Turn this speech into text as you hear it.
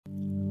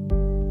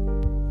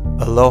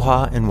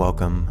Aloha and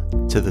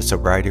welcome to the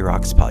Sobriety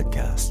Rocks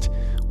podcast,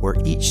 where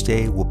each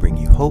day will bring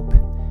you hope,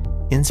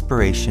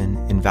 inspiration,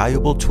 and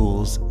valuable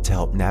tools to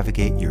help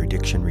navigate your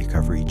addiction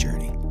recovery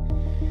journey.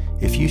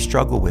 If you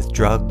struggle with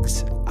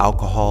drugs,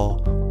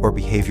 alcohol, or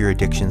behavior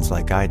addictions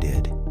like I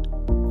did,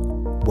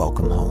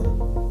 welcome home.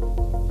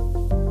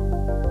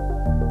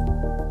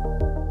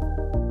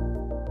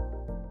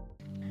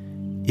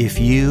 If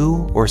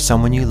you or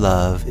someone you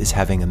love is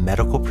having a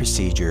medical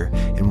procedure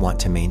and want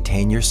to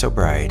maintain your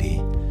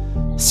sobriety,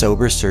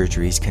 Sober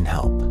Surgeries can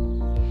help.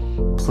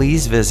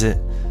 Please visit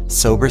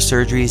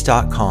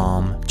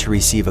sobersurgeries.com to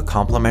receive a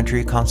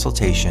complimentary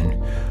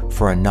consultation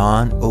for a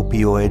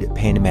non-opioid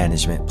pain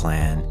management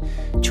plan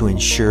to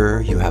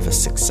ensure you have a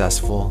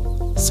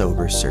successful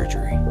sober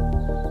surgery.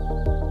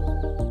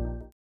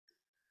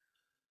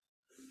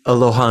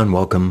 Aloha and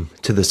welcome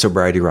to the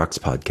Sobriety Rocks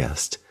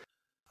podcast.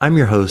 I'm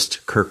your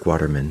host, Kirk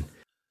Waterman.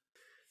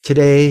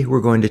 Today, we're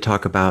going to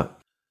talk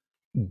about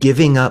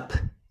giving up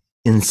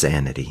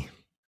insanity.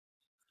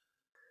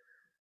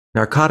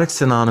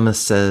 Narcotics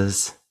Anonymous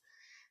says,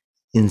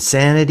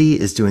 insanity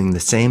is doing the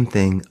same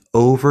thing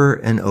over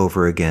and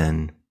over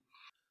again,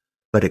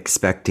 but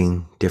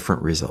expecting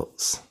different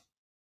results.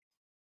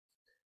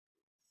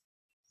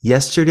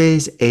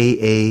 Yesterday's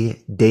AA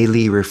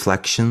Daily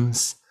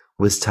Reflections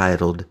was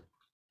titled,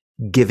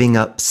 Giving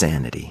Up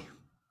Sanity.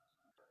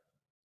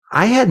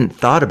 I hadn't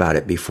thought about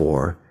it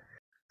before,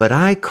 but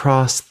I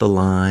crossed the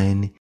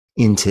line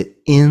into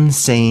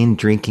insane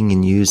drinking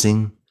and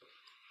using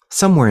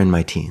somewhere in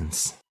my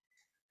teens.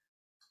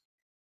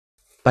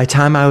 By the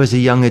time I was a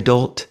young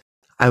adult,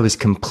 I was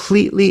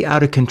completely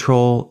out of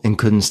control and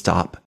couldn't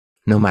stop,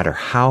 no matter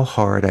how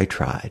hard I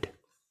tried.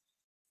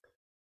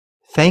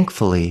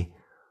 Thankfully,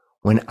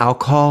 when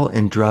alcohol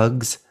and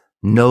drugs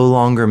no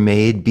longer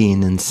made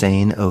being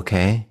insane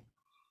okay,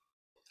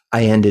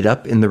 I ended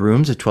up in the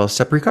rooms of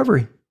 12-step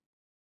recovery.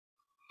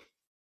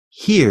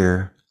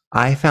 Here,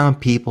 I found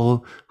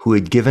people who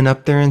had given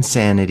up their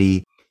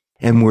insanity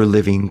and were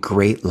living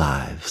great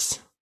lives.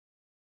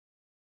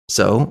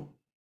 So,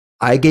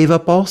 I gave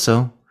up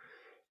also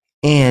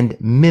and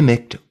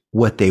mimicked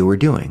what they were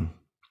doing.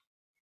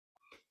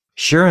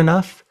 Sure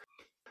enough,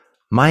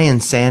 my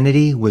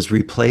insanity was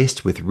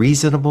replaced with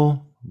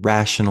reasonable,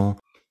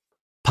 rational,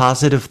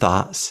 positive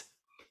thoughts,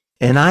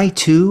 and I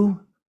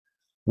too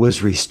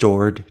was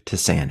restored to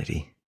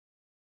sanity.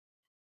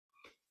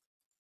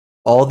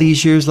 All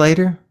these years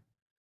later,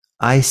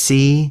 I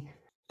see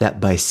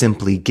that by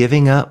simply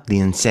giving up the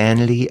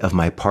insanity of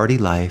my party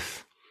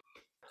life,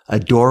 a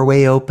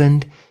doorway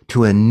opened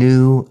to a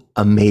new,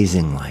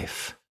 amazing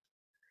life.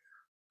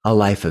 A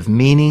life of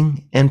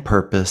meaning and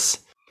purpose,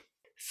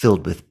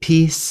 filled with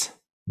peace,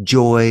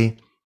 joy,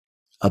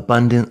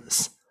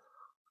 abundance,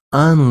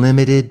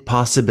 unlimited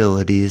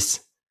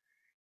possibilities,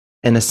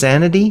 and a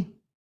sanity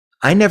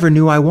I never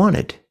knew I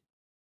wanted.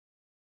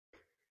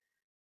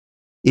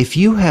 If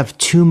you have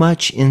too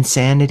much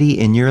insanity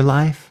in your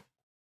life,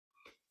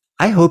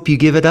 I hope you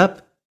give it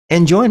up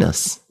and join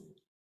us.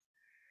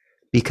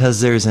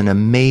 Because there's an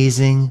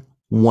amazing,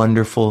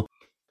 wonderful,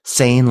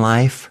 sane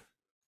life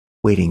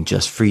waiting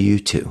just for you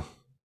too.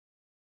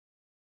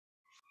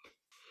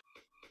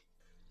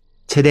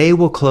 Today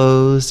we'll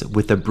close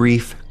with a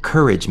brief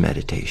courage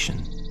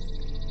meditation.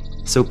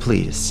 So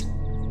please,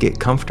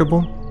 get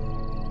comfortable,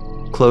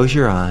 close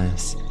your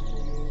eyes,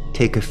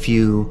 take a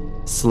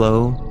few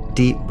slow,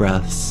 deep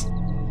breaths,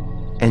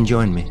 and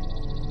join me.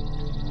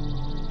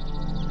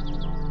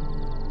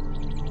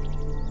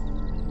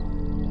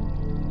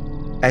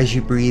 As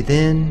you breathe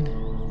in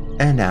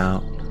and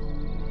out,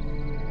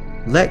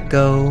 let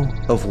go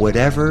of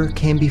whatever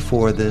came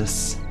before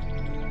this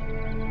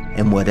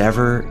and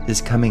whatever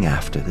is coming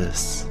after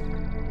this.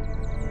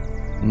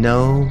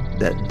 Know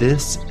that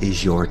this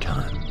is your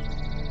time.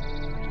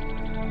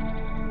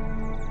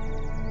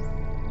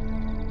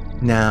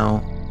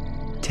 Now,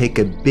 take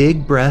a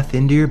big breath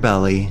into your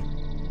belly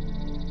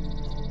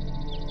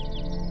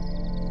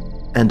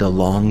and a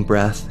long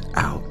breath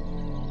out.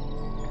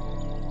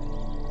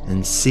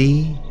 And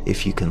see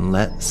if you can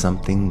let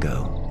something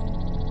go.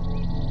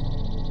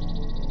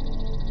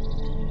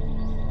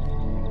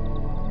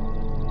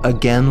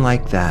 Again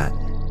like that.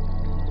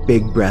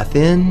 Big breath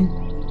in.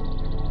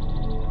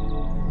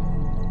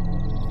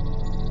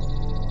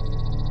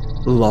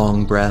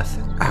 Long breath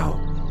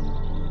out.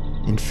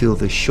 And feel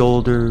the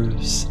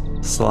shoulders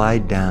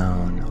slide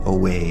down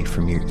away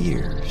from your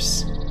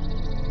ears.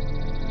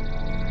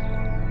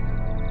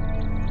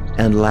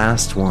 And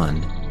last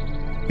one.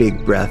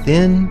 Big breath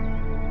in.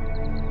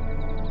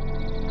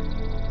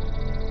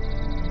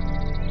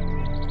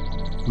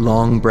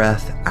 Long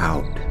breath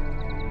out,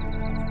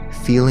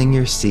 feeling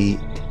your seat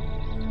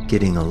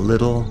getting a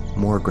little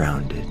more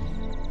grounded.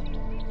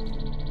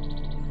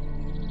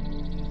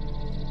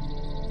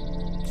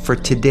 For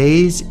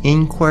today's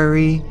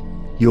inquiry,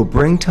 you'll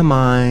bring to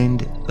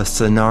mind a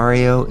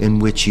scenario in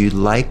which you'd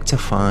like to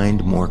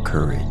find more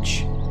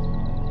courage.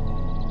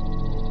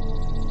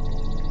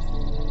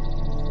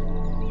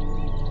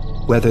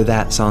 Whether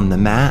that's on the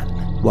mat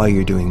while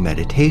you're doing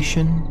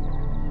meditation,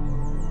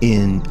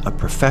 in a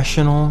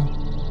professional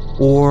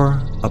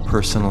or a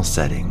personal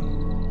setting.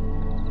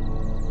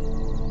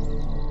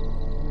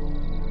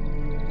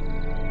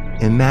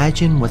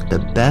 Imagine what the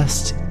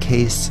best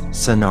case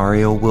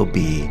scenario will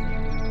be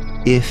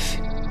if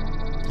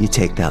you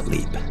take that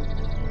leap.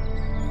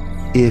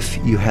 If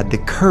you had the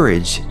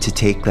courage to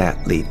take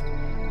that leap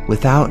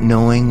without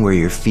knowing where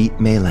your feet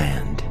may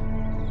land.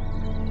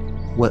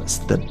 What's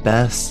the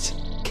best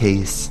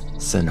case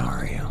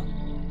scenario?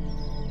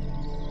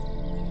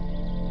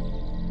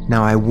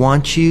 Now I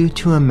want you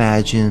to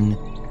imagine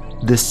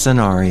this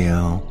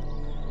scenario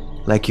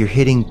like you're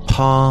hitting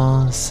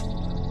pause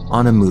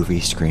on a movie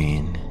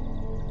screen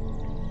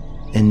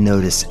and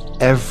notice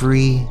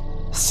every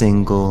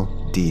single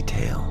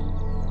detail.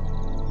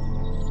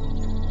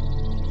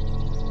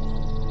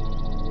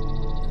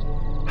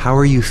 How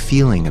are you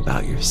feeling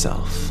about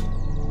yourself?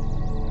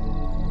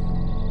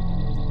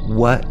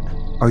 What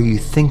are you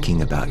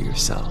thinking about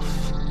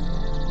yourself?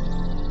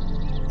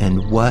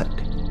 And what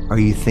are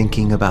you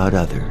thinking about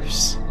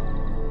others?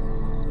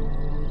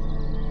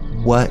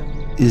 What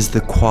is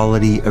the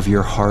quality of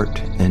your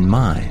heart and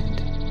mind?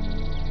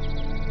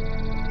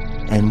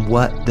 And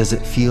what does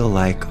it feel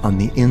like on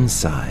the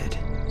inside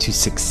to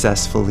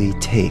successfully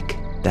take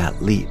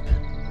that leap?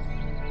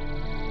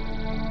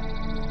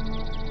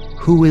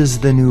 Who is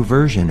the new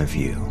version of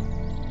you?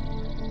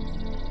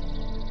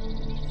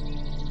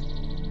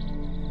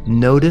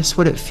 Notice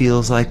what it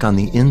feels like on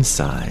the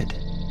inside.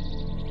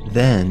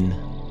 Then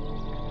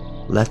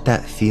let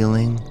that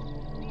feeling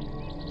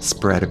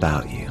spread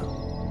about you.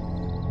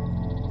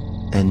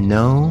 And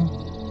know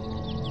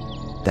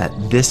that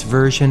this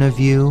version of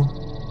you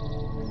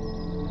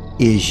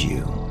is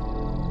you.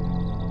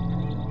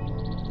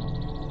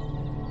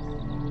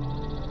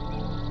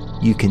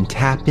 You can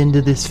tap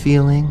into this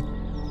feeling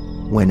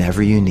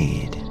whenever you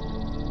need.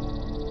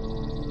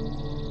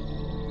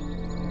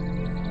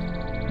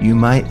 You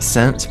might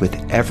sense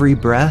with every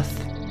breath,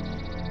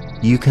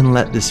 you can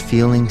let this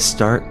feeling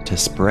start to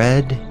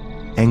spread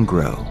and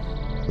grow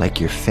like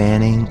you're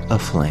fanning a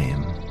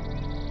flame.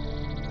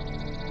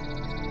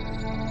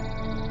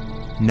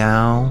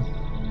 Now,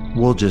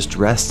 we'll just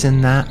rest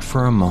in that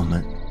for a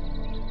moment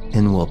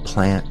and we'll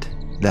plant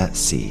that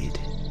seed.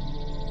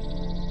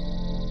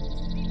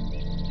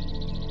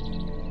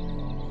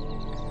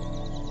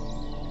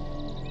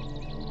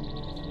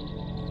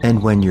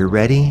 And when you're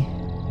ready,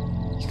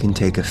 you can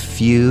take a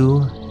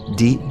few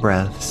deep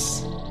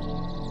breaths,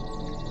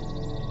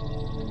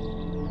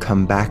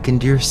 come back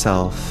into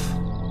yourself,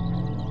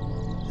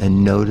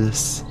 and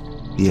notice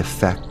the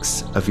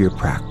effects of your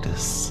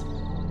practice.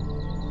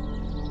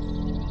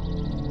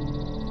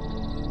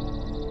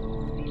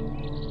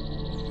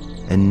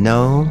 And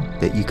know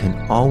that you can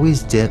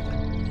always dip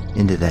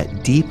into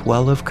that deep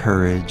well of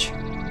courage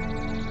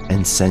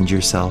and send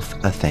yourself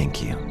a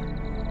thank you.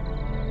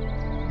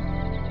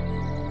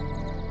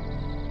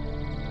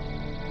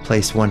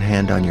 Place one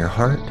hand on your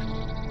heart,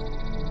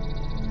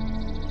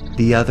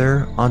 the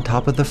other on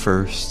top of the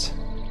first.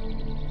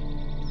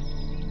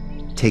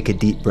 Take a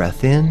deep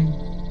breath in,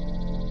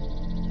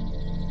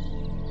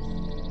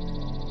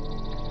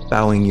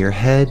 bowing your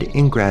head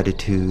in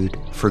gratitude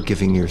for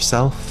giving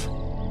yourself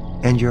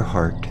and your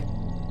heart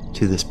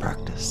to this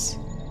practice.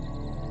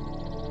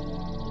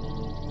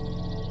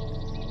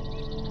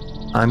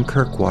 I'm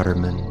Kirk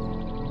Waterman.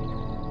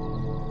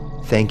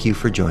 Thank you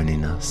for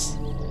joining us.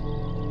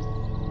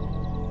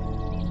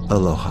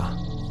 Aloha.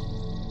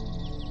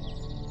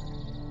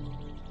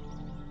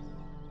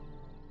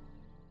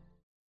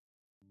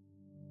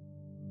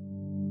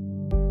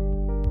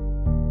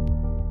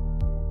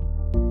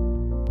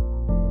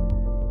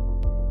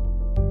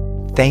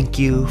 Thank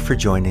you for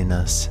joining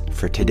us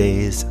for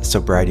today's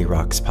Sobriety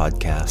Rocks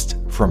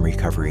podcast from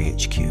Recovery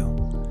HQ.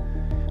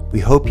 We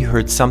hope you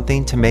heard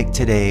something to make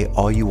today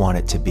all you want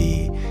it to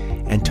be,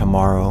 and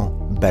tomorrow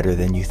better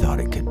than you thought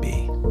it could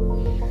be.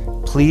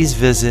 Please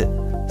visit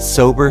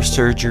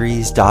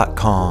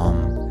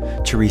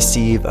sobersurgeries.com to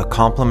receive a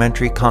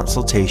complimentary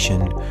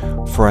consultation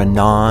for a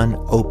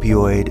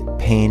non-opioid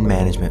pain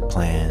management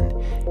plan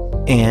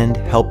and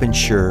help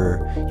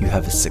ensure you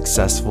have a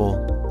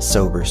successful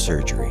sober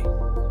surgery.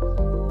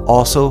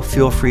 Also,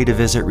 feel free to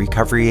visit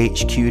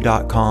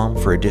recoveryhq.com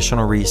for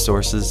additional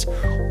resources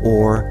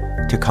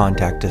or to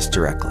contact us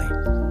directly.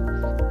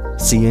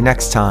 See you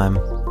next time.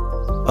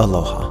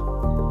 Aloha.